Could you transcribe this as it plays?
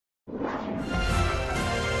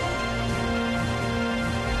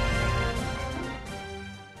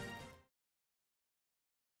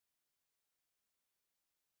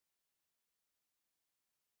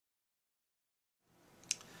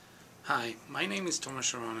Hi, my name is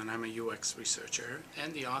Sharon and I'm a UX researcher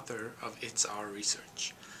and the author of It's Our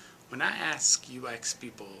Research. When I ask UX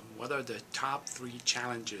people what are the top 3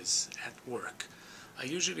 challenges at work, I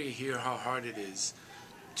usually hear how hard it is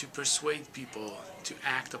to persuade people to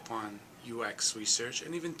act upon UX research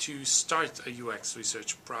and even to start a UX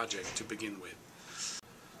research project to begin with.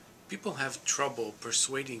 People have trouble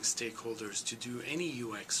persuading stakeholders to do any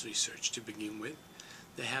UX research to begin with.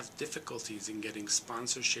 They have difficulties in getting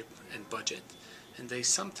sponsorship and budget, and they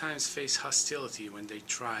sometimes face hostility when they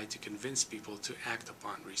try to convince people to act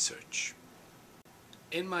upon research.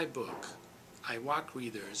 In my book, I walk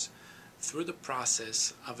readers through the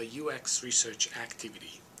process of a UX research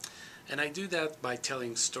activity. And I do that by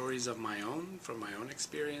telling stories of my own, from my own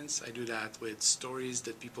experience. I do that with stories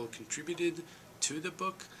that people contributed to the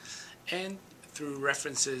book, and through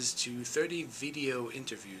references to 30 video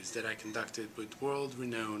interviews that I conducted with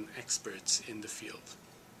world-renowned experts in the field.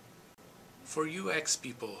 For UX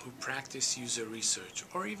people who practice user research,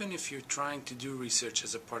 or even if you're trying to do research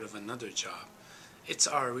as a part of another job, It's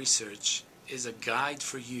Our Research is a guide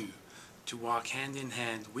for you to walk hand in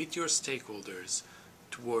hand with your stakeholders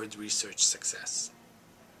toward research success.